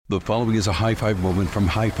The following is a high five moment from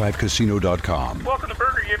highfivecasino.com. Welcome to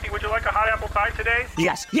Burger Yippee. Would you like a hot apple pie today?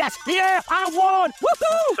 Yes, yeah, I won!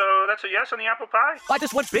 Woohoo! So that's a yes on the apple pie? I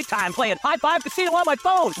just went big time playing High Five Casino on my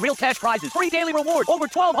phone. Real cash prizes, free daily rewards, over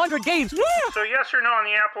 1,200 games. Yeah! So yes or no on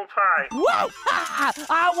the apple pie? Whoa!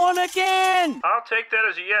 I won again! I'll take that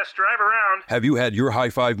as a yes. Drive around. Have you had your high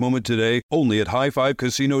five moment today? Only at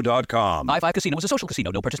highfivecasino.com. High Five Casino is a social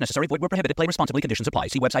casino. No purchase necessary. Void where prohibited. Play responsibly. Conditions apply.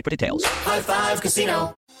 See website for details. High Five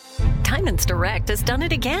Casino. Diamonds Direct has done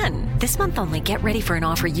it again. This month only, get ready for an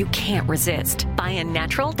offer you can't resist. Buy a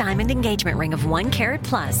natural diamond engagement ring of 1 carat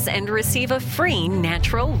plus and receive a free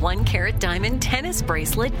natural 1 carat diamond tennis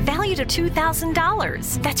bracelet valued at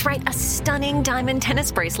 $2,000. That's right, a stunning diamond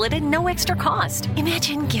tennis bracelet at no extra cost.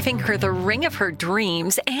 Imagine giving her the ring of her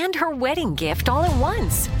dreams and her wedding gift all at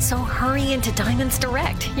once. So hurry into Diamonds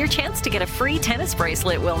Direct. Your chance to get a free tennis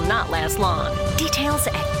bracelet will not last long. Details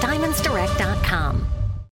at diamondsdirect.com.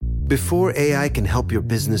 Before AI can help your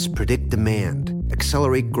business predict demand,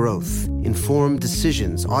 accelerate growth, inform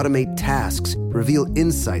decisions, automate tasks, reveal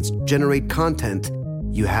insights, generate content,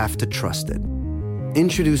 you have to trust it.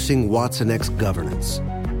 Introducing watsonx Governance,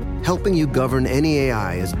 helping you govern any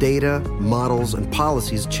AI as data, models, and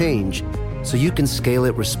policies change so you can scale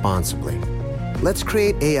it responsibly. Let's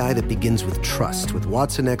create AI that begins with trust with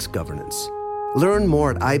watsonx Governance. Learn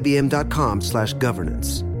more at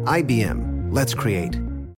ibm.com/governance. IBM, let's create.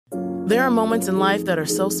 There are moments in life that are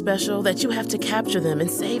so special that you have to capture them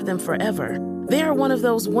and save them forever. They are one of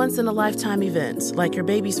those once-in-a-lifetime events, like your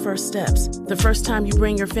baby's first steps, the first time you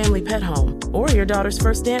bring your family pet home, or your daughter's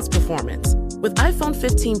first dance performance. With iPhone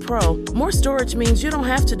 15 Pro, more storage means you don't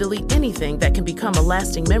have to delete anything that can become a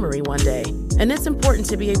lasting memory one day. And it's important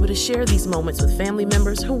to be able to share these moments with family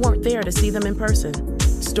members who weren't there to see them in person.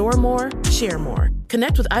 Store more, share more.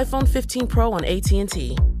 Connect with iPhone 15 Pro on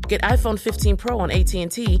AT&T. Get iPhone 15 Pro on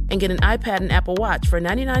AT&T and get an iPad and Apple Watch for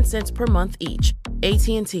 99 cents per month each.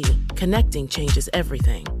 AT&T. Connecting changes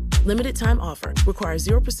everything. Limited time offer. Requires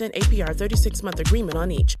 0% APR 36-month agreement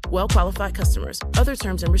on each. Well-qualified customers. Other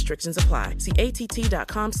terms and restrictions apply. See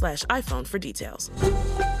att.com/iPhone for details.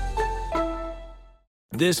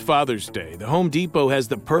 This Father's Day, the Home Depot has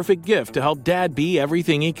the perfect gift to help Dad be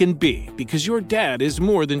everything he can be, because your dad is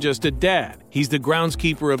more than just a dad. He's the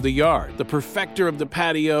groundskeeper of the yard, the perfecter of the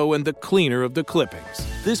patio, and the cleaner of the clippings.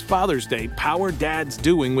 This Father's Day, power Dad's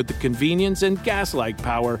doing with the convenience and gas-like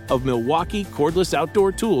power of Milwaukee cordless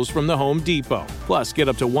outdoor tools from the Home Depot. Plus, get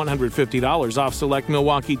up to $150 off select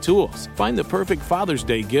Milwaukee tools. Find the perfect Father's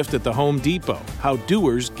Day gift at the Home Depot. How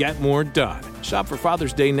doers get more done. Shop for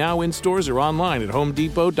Father's Day now in stores or online at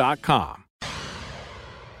homedepot.com.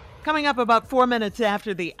 Coming up about 4 minutes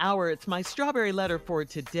after the hour, it's my strawberry letter for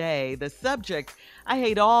today. The subject, I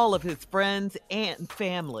hate all of his friends and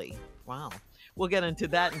family. Wow. We'll get into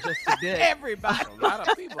that in just a bit. Everybody. A lot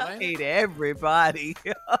of people, I hate everybody.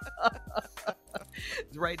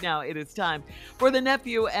 Right now, it is time for the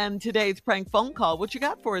nephew and today's prank phone call. What you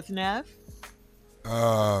got for us, Nev?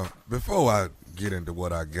 Before I get into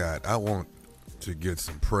what I got, I want to get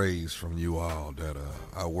some praise from you all that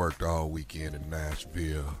I worked all weekend in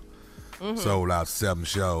Nashville, sold out 7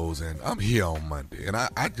 shows, and I'm here on Monday. And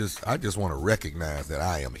I just want to recognize that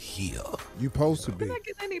I am here. You supposed to be. You're not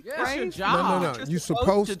getting any Yes, praise. your job. No. You're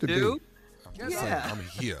supposed to be. Yeah. I'm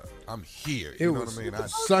here. I'm here. It You know was what I mean?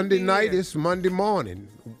 Sunday night. It's Monday morning.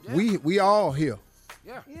 Yeah. We all here.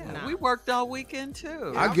 Yeah. Yeah, we worked all weekend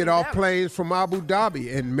too. I get off planes from Abu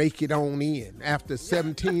Dhabi and make it on in after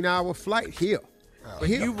 17-hour flight here. But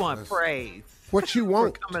you want praise. What you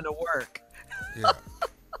want? For coming to work. Yeah.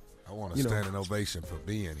 I want a standing ovation for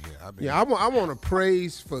being here. I want to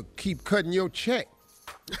praise for keep cutting your check.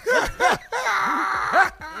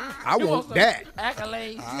 I want that.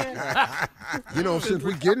 Accolades. Since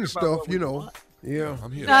we getting stuff, Yeah.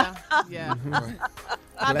 I'm here. Yeah.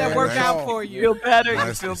 How'd that work out for you? Feel better?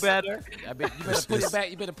 You feel better? I bet you better put it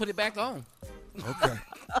back. You better put it back on. Okay.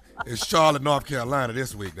 It's Charlotte, North Carolina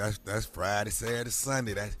this week. That's Friday, Saturday,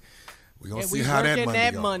 Sunday. We're going to see how that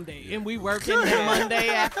Monday goes. Monday. And we working that Monday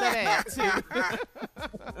after that, too.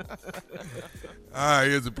 All right,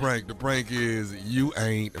 here's the prank. The prank is you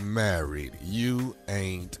ain't married. You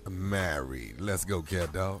ain't married. Let's go,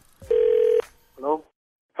 cat dog. Hello?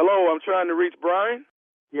 Hello, I'm trying to reach Brian.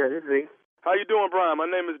 Yeah, this is he. How you doing, Brian? My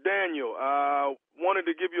name is Daniel. Wanted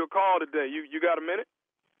to give you a call today. You got a minute?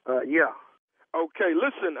 Yeah. Okay,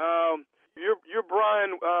 listen, you're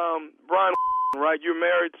Brian, right? You're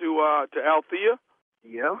married to Althea?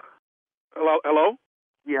 Yeah. Hello?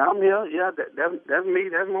 Yeah, I'm here. Yeah, that's me.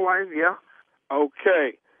 That's my wife. Yeah.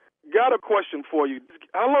 Okay. Got a question for you.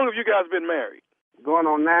 How long have you guys been married? going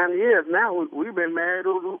on 9 years now. We've been married.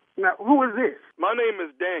 Now, who is this? My name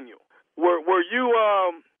is Daniel. Were you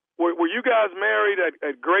guys married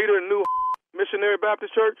at Greater New Missionary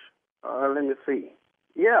Baptist Church? Let me see.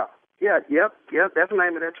 Yep. That's the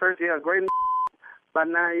name of that church. Yeah, Greater about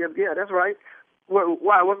 9 years. Yeah, that's right.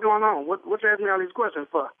 Why? What's going on? What you asking me all these questions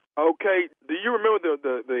for? Okay. Do you remember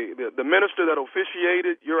the minister that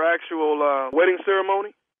officiated your actual wedding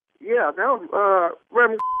ceremony? Yeah, that was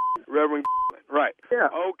Reverend. Right. Yeah.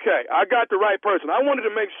 Okay. I got the right person. I wanted to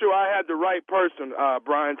make sure I had the right person,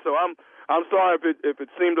 Brian. So I'm sorry if it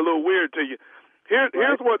seemed a little weird to you.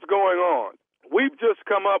 Here's what's going on. We've just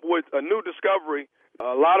come up with a new discovery,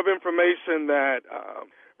 a lot of information that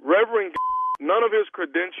Reverend, none of his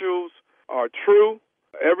credentials are true.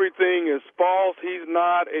 Everything is false. He's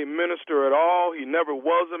not a minister at all. He never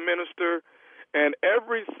was a minister. And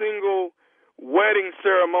every single wedding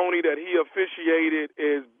ceremony that he officiated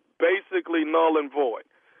is basically null and void.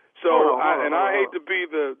 So, I hate to be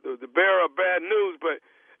the bearer of bad news, but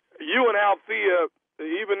you and Althea,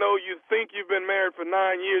 even though you think you've been married for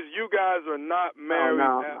 9 years, you guys are not married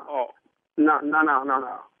at all. No,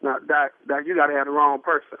 Doc, you got to have the wrong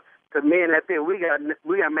person. Because me and Althea, we got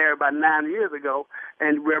married about 9 years ago,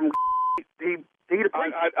 and Reverend he the preacher.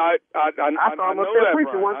 I know that,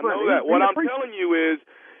 Brian. I know that. What I'm telling you is,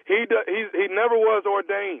 he never was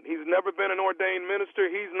ordained. He's never been an ordained minister.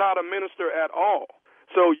 He's not a minister at all.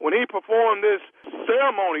 So when he performed this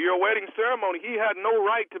ceremony, your wedding ceremony, he had no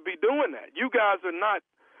right to be doing that. You guys are not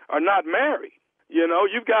married. You know,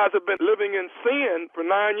 you guys have been living in sin for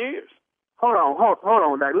 9 years. Hold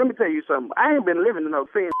on, Doc. Let me tell you something. I ain't been living in no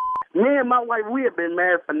sin. Me and my wife, we have been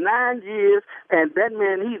married for 9 years, and that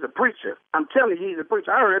man, he's a preacher. I'm telling you, he's a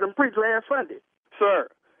preacher. I heard him preach last Sunday. Sir,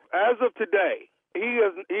 as of today, he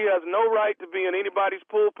has no right to be in anybody's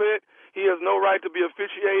pulpit. He has no right to be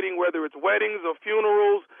officiating, whether it's weddings or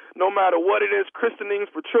funerals, no matter what it is, christenings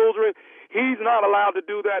for children. He's not allowed to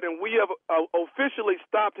do that, and we have officially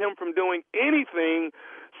stopped him from doing anything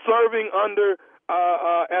serving under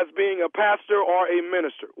as being a pastor or a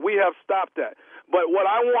minister. We have stopped that. But what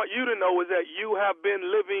I want you to know is that you have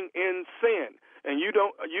been living in sin, and we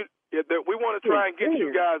want to try and get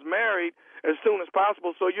you guys married as soon as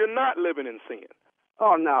possible so you're not living in sin.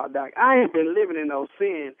 Oh, no, Doc. I ain't been living in no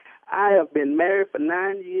sin. I have been married for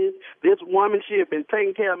 9 years. This woman, she has been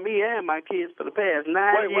taking care of me and my kids for the past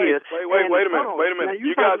 9 years. Wait a minute.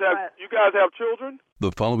 You guys have children?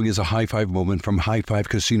 The following is a high five moment from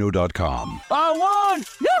highfivecasino.com. I won!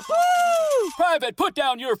 Yahoo! Private, put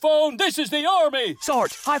down your phone. This is the Army.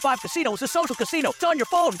 Sarge, High Five Casino is a social casino. It's on your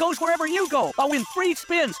phone. Goes wherever you go. I win free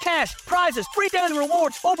spins, cash, prizes, free daily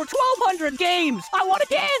rewards, over 1,200 games. I won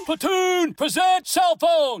again. Platoon, present cell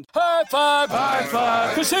phone. High Five. High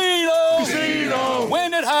Five. Casino.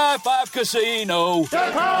 Win at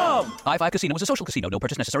highfivecasino.com. High Five Casino is a social casino. No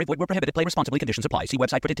purchase necessary. Void where prohibited. Play responsibly. Conditions apply. See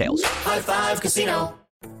website for details. High Five Casino.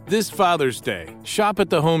 This Father's Day, shop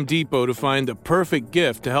at the Home Depot to find the perfect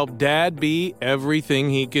gift to help Dad be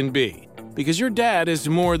everything he can be. Because your dad is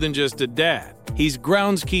more than just a dad. He's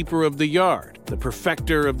groundskeeper of the yard, the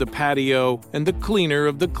perfecter of the patio, and the cleaner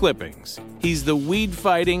of the clippings. He's the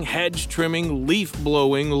weed-fighting, hedge-trimming,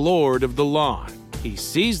 leaf-blowing lord of the lawn. He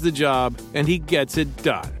sees the job, and he gets it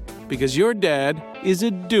done. Because your dad is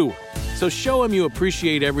a doer. So show him you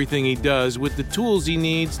appreciate everything he does with the tools he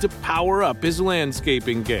needs to power up his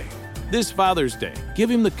landscaping game. This Father's Day,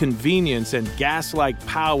 give him the convenience and gas-like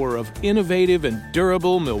power of innovative and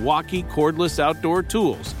durable Milwaukee cordless outdoor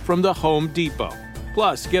tools from the Home Depot.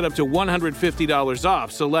 Plus, get up to $150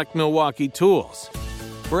 off select Milwaukee tools.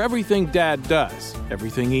 For everything Dad does,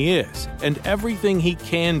 everything he is, and everything he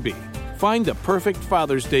can be, find the perfect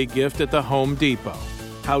Father's Day gift at the Home Depot.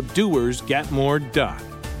 How doers get more done.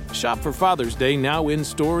 Shop for Father's Day now in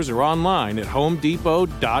stores or online at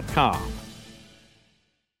homedepot.com.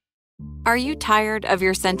 Are you tired of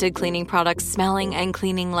your scented cleaning products smelling and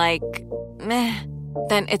cleaning like meh?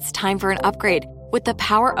 Then it's time for an upgrade with the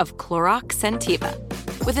power of Clorox Scentiva.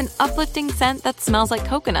 With an uplifting scent that smells like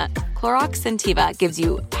coconut, Clorox Scentiva gives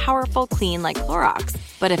you powerful clean like Clorox,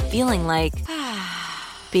 but a feeling like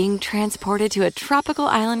being transported to a tropical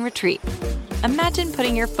island retreat. Imagine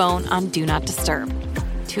putting your phone on Do Not Disturb,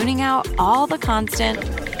 tuning out all the constant,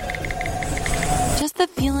 just the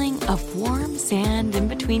feeling of warm sand in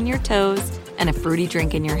between your toes and a fruity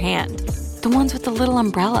drink in your hand. The ones with the little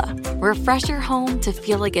umbrella. Refresh your home to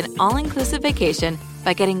feel like an all-inclusive vacation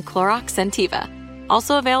by getting Clorox Scentiva.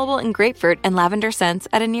 Also available in grapefruit and lavender scents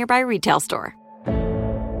at a nearby retail store.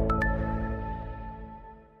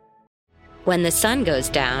 When the sun goes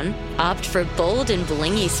down, opt for bold and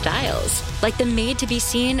blingy styles, like the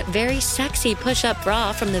made-to-be-seen, very sexy push-up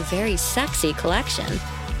bra from the Very Sexy collection.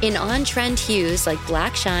 In on-trend hues like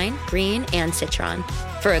black shine, green, and citron.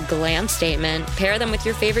 For a glam statement, pair them with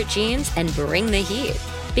your favorite jeans and bring the heat.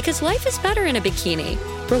 Because life is better in a bikini.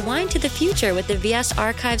 Rewind to the future with the VS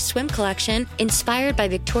Archive swim collection, inspired by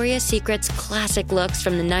Victoria's Secret's classic looks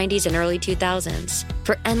from the 90s and early 2000s.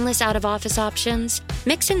 For endless out-of-office options,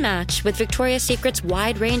 mix and match with Victoria's Secret's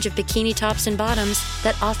wide range of bikini tops and bottoms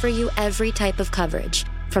that offer you every type of coverage,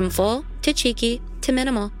 from full to cheeky to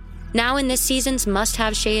minimal. Now in this season's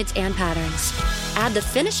must-have shades and patterns. Add the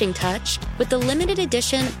finishing touch with the limited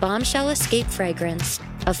edition Bombshell Escape fragrance,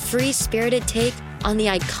 a free-spirited take on the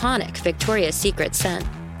iconic Victoria's Secret scent.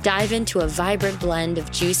 Dive into a vibrant blend of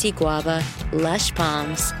juicy guava, lush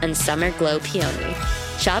palms, and summer glow peony.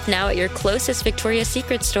 Shop now at your closest Victoria's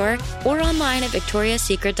Secret store or online at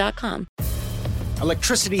victoriassecret.com.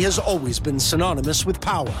 Electricity has always been synonymous with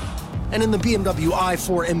power. And in the BMW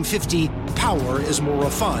i4 M50, power is more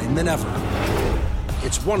refined than ever.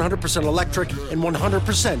 It's 100% electric and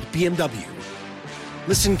 100% BMW.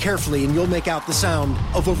 Listen carefully and you'll make out the sound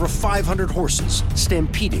of over 500 horses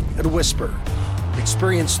stampeding at a whisper.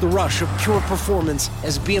 Experience the rush of pure performance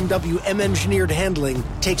as BMW M-engineered handling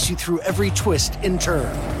takes you through every twist and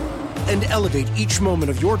turn. And elevate each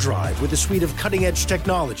moment of your drive with a suite of cutting-edge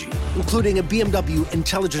technology, including a BMW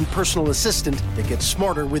intelligent personal assistant that gets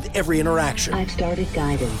smarter with every interaction. I've started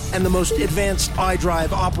guidance. And the most advanced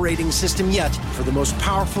iDrive operating system yet for the most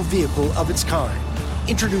powerful vehicle of its kind.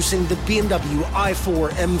 Introducing the BMW i4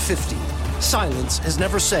 M50. Silence has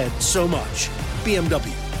never said so much.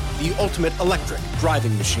 BMW, the ultimate electric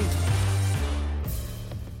driving machine.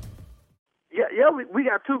 Yeah, we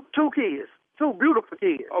got two kids. Two beautiful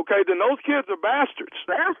kids. Okay, then those kids are bastards.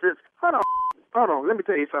 Bastards? Hold on. Let me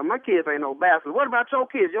tell you something. My kids ain't no bastards. What about your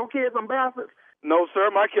kids? Your kids are bastards? No, sir.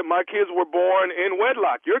 My kids were born in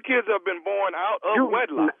wedlock. Your kids have been born out of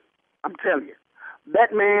wedlock. I'm telling you,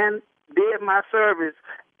 that man did my service,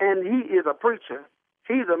 and he is a preacher.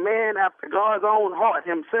 He's a man after God's own heart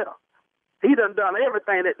himself. He done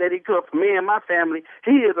everything that he could for me and my family.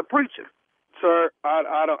 He is a preacher. Sir,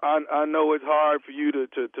 I know it's hard for you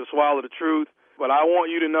to swallow the truth, but I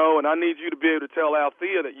want you to know, and I need you to be able to tell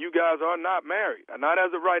Althea that you guys are not married, not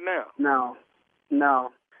as of right now. No.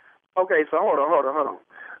 Okay, so hold on.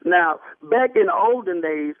 Now, back in the olden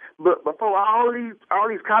days, but before all these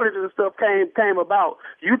colleges and stuff came about,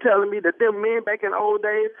 you telling me that them men back in the old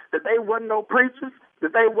days, that they wasn't no preachers,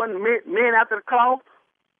 that they wasn't men after the cloth?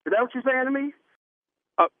 Is that what you're saying to me?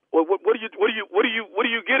 Well, what are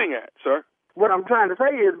you getting at, sir? What I'm trying to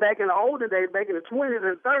say is back in the olden days, back in the 20s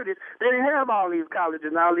and 30s, they didn't have all these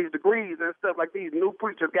colleges and all these degrees and stuff like these new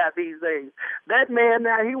preachers got these days. That man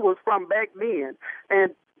now, he was from back then,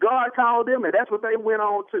 and God called them, and that's what they went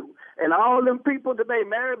on to. And all them people that they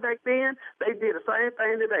married back then, they did the same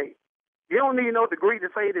thing today. You don't need no degree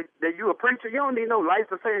to say that you're a preacher. You don't need no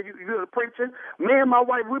license to say you're a preacher. Me and my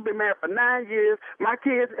wife, we've been married for 9 years. My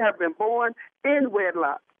kids have been born in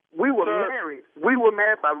wedlock. We were married. We were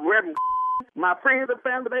married by Reverend. My friends and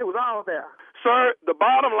family, they was all there. Sir, the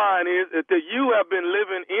bottom line is that you have been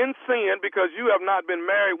living in sin because you have not been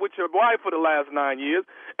married with your wife for the last 9 years,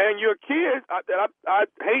 and your kids, I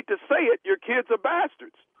hate to say it, your kids are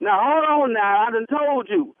bastards. Now, hold on now. I done told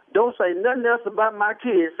you. Don't say nothing else about my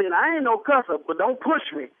kids. See, I ain't no cusser, but don't push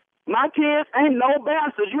me. My kids ain't no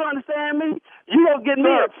bastards. You understand me? You don't get me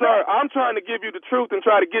upset. Sir, I'm trying to give you the truth and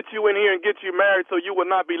try to get you in here and get you married so you will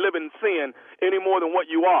not be living in sin any more than what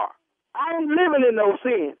you are. I ain't living in no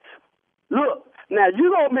sin. Look, now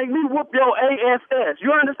you gonna make me whoop your ASS.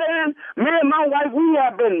 You understand? Me and my wife, we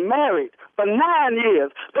have been married for 9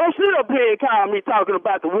 years. Don't sit up here and call me talking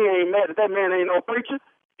about that we ain't married. That man ain't no preacher.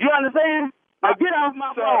 You understand? Now get off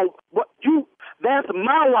my phone. That's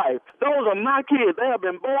my wife. Those are my kids. They have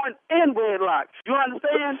been born in wedlock. You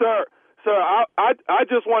understand? Sir, I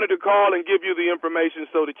just wanted to call and give you the information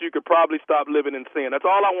so that you could probably stop living in sin. That's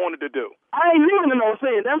all I wanted to do. I ain't living in no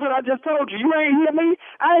sin. That's what I just told you. You ain't hear me?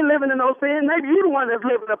 I ain't living in no sin. Maybe you the one that's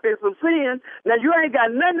living up in some sin. Now, you ain't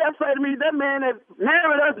got nothing to say to me. That man that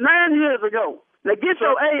married us 9 years ago. Now, get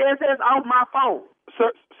your ASS off my phone.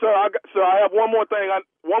 Sir, I have one more thing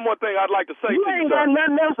I'd like to say to you, sir. You ain't got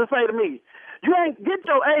nothing else to say to me. You ain't get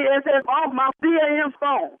your ASS off my DAM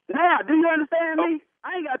phone. Now, do you understand me?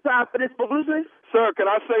 I ain't got time for this publicity. Sir, can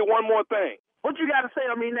I say one more thing? What you got to say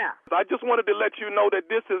to me now? I just wanted to let you know that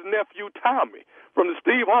this is nephew Tommy from the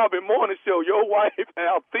Steve Harvey Morning Show. Your wife,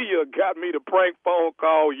 Althea, got me to prank phone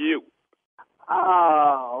call you.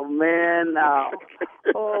 Oh, man, no.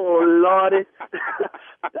 Oh, Lordy.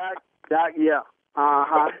 Doc, yeah.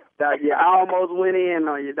 Doc, yeah, I almost went in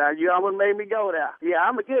on you, Doc. You almost made me go there. Yeah,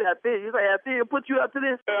 I'm a good Althea. You say Althea put you up to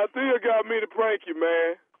this? Althea got me to prank you,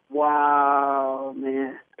 man. Wow,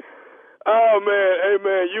 man. Oh, man. Hey,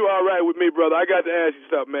 man, you all right with me, brother? I got to ask you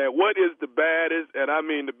something, man. What is the baddest, and I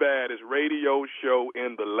mean the baddest, radio show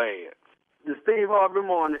in the land? The Steve Harvey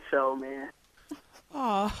Morning Show, man.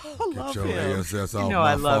 Oh, I love Get your him. ASS off I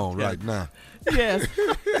my love phone him. right now. Yes.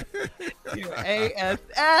 Your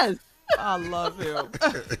ASS. I love him.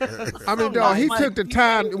 I mean, dog, he took the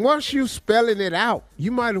time. Once you spelling it out,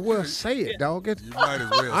 you might as well say it, dog. You might as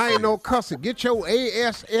well I ain't no cussing. Get your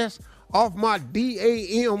ASS off my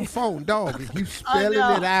DAM phone, dog. If you spelling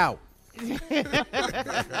it out.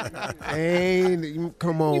 Ain't,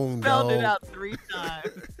 come on, You spelled dog. it out 3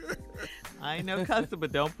 times. I ain't no cussing,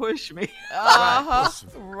 but don't push me.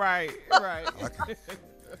 Right.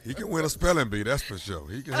 He can win a spelling bee, that's for sure.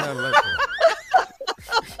 He can handle that.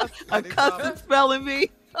 A cussing spelling bee.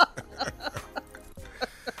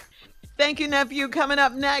 Thank you, nephew. Coming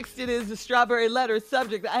up next, it is the Strawberry Letter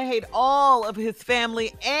subject. I hate all of his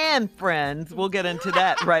family and friends. We'll get into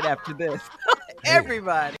that right after this.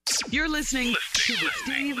 Everybody. You're listening to the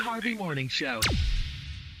Steve Harvey Morning Show.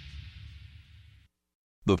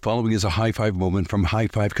 The following is a high-five moment from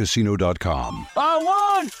highfivecasino.com. I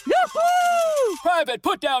won! Yahoo! Private,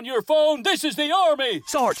 put down your phone. This is the Army.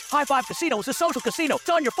 Sarge, High Five Casino is a social casino. It's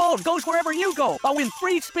on your phone. Goes wherever you go. I win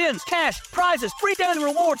free spins, cash, prizes, free daily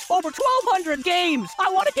rewards, over 1,200 games. I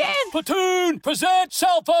won again. Platoon, present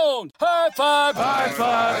cell phone. High Five. High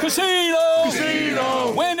Five.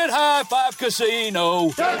 Casino. Win at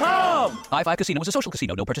highfivecasino.com. High Five Casino is a social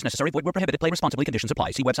casino. No purchase necessary. Void where prohibited. Play responsibly. Conditions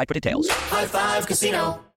apply. See website for details. High Five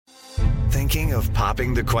Casino. Thinking of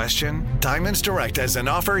popping the question? Diamonds Direct has an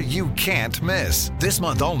offer you can't miss. This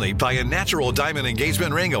month only, buy a natural diamond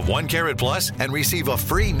engagement ring of 1 carat plus and receive a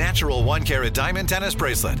free natural 1 carat diamond tennis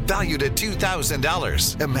bracelet valued at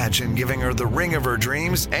 $2,000. Imagine giving her the ring of her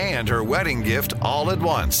dreams and her wedding gift all at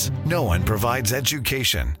once. No one provides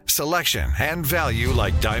education, selection, and value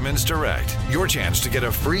like Diamonds Direct. Your chance to get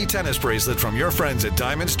a free tennis bracelet from your friends at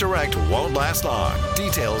Diamonds Direct won't last long.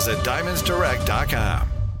 Details at diamondsdirect.com.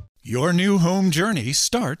 Your new home journey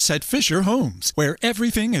starts at Fisher Homes, where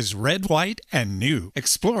everything is red, white, and new.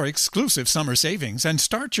 Explore exclusive summer savings and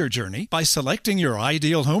start your journey by selecting your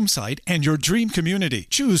ideal home site and your dream community.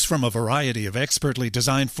 Choose from a variety of expertly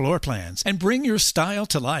designed floor plans and bring your style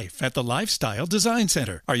to life at the Lifestyle Design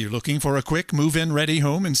Center. Are you looking for a quick move-in ready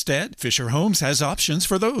home instead? Fisher Homes has options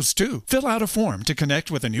for those too. Fill out a form to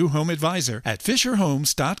connect with a new home advisor at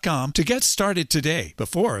fisherhomes.com to get started today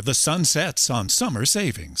before the sun sets on summer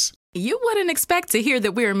savings. You wouldn't expect to hear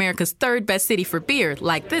that we're America's 3rd best city for beer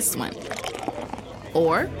like this one.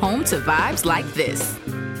 Or home to vibes like this.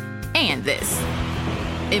 And this.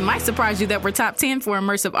 It might surprise you that we're top 10 for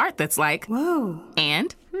immersive art that's like, whoa.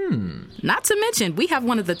 And, not to mention, we have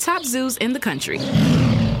one of the top zoos in the country.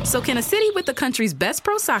 So can a city with the country's best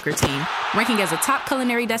pro soccer team, ranking as a top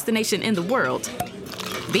culinary destination in the world,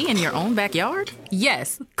 be in your own backyard?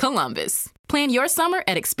 Yes, Columbus. Plan your summer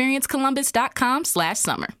at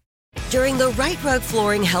experiencecolumbus.com/summer. During the Right Rug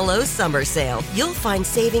Flooring Hello Summer Sale, you'll find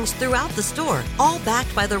savings throughout the store, all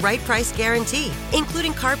backed by the right price guarantee,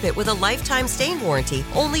 including carpet with a lifetime stain warranty,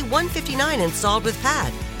 only $159 installed with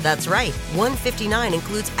pad. That's right, $159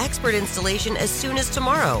 includes expert installation as soon as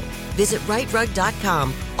tomorrow. Visit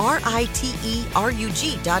rightrug.com,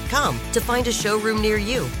 RITERUG.com to find a showroom near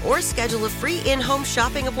you or schedule a free in-home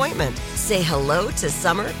shopping appointment. Say hello to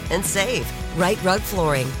summer and save. Right Rug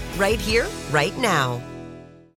Flooring, right here, right now.